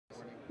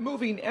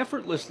Moving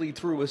effortlessly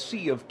through a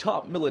sea of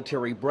top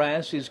military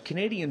brass is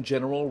Canadian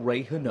General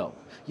Ray Huneau.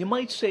 You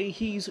might say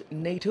he's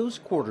NATO's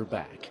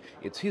quarterback.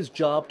 It's his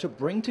job to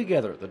bring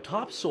together the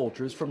top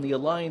soldiers from the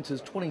alliance's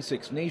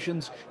 26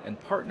 nations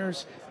and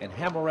partners and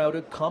hammer out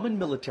a common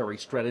military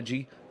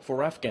strategy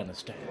for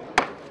Afghanistan.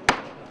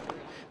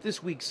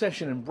 This week's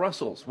session in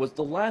Brussels was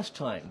the last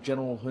time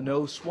General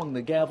Huneau swung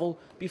the gavel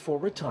before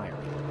retiring.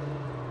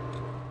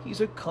 He's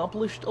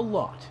accomplished a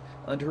lot.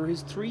 Under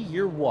his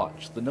 3-year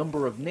watch, the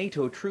number of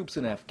NATO troops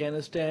in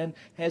Afghanistan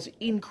has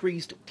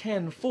increased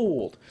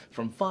tenfold,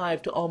 from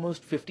 5 to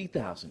almost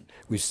 50,000.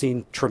 We've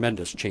seen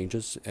tremendous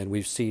changes, and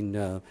we've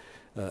seen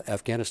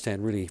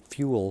Afghanistan really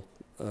fuel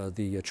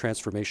the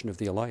transformation of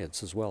the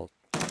alliance as well.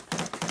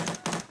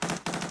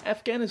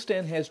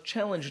 Afghanistan has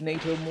challenged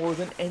NATO more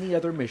than any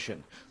other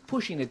mission,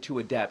 pushing it to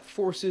adapt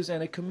forces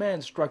and a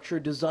command structure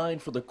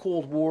designed for the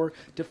Cold War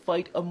to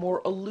fight a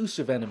more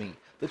elusive enemy,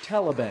 the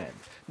Taliban.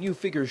 New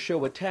figures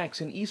show attacks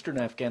in eastern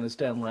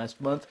Afghanistan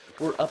last month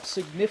were up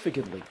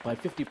significantly by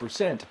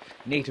 50%.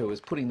 NATO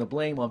is putting the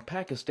blame on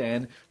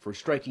Pakistan for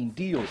striking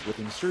deals with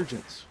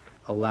insurgents.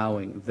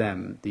 Allowing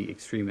them, the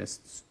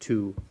extremists,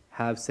 to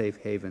have safe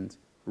havens,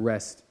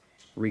 rest,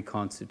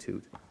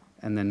 reconstitute,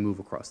 and then move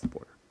across the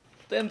border.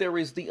 Then there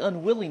is the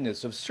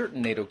unwillingness of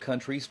certain NATO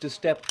countries to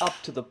step up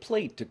to the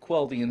plate to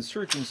quell the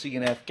insurgency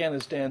in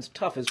Afghanistan's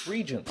toughest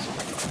regions.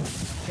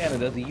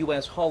 Canada, the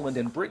U.S., Holland,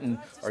 and Britain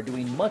are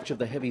doing much of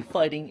the heavy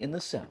fighting in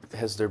the south.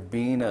 Has there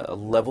been a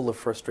level of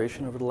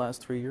frustration over the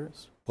last 3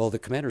 years? Well, the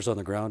commanders on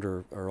the ground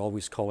are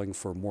always calling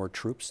for more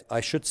troops.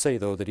 I should say,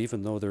 though, that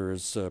even though there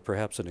is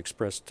perhaps an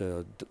expressed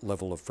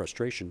level of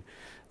frustration,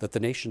 that the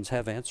nations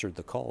have answered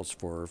the calls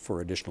for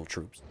additional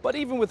troops. But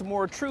even with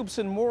more troops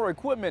and more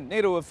equipment,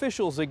 NATO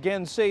officials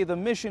again say the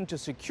mission to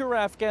secure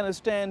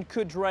Afghanistan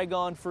could drag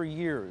on for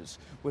years,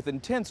 with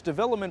intense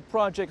development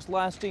projects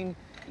lasting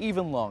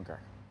even longer.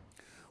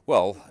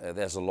 Well,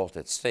 there's a lot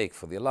at stake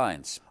for the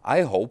alliance.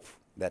 I hope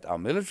that our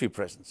military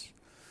presence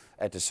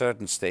at a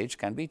certain stage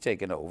can be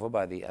taken over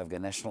by the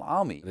Afghan National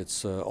Army.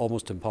 It's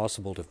almost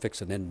impossible to fix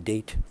an end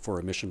date for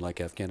a mission like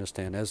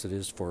Afghanistan, as it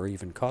is for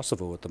even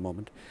Kosovo at the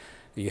moment.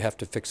 You have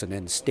to fix an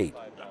end state.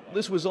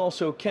 This was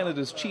also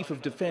Canada's Chief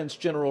of Defence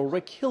General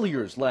Rick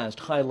Hillier's last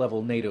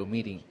high-level NATO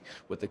meeting.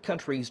 With the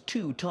country's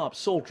 2 top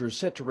soldiers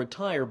set to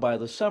retire by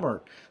the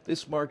summer,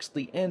 this marks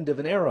the end of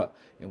an era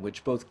in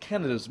which both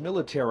Canada's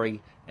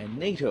military and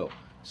NATO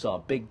saw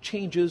big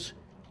changes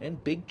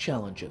and big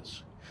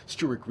challenges.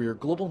 Stuart Greer,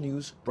 Global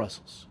News,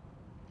 Brussels.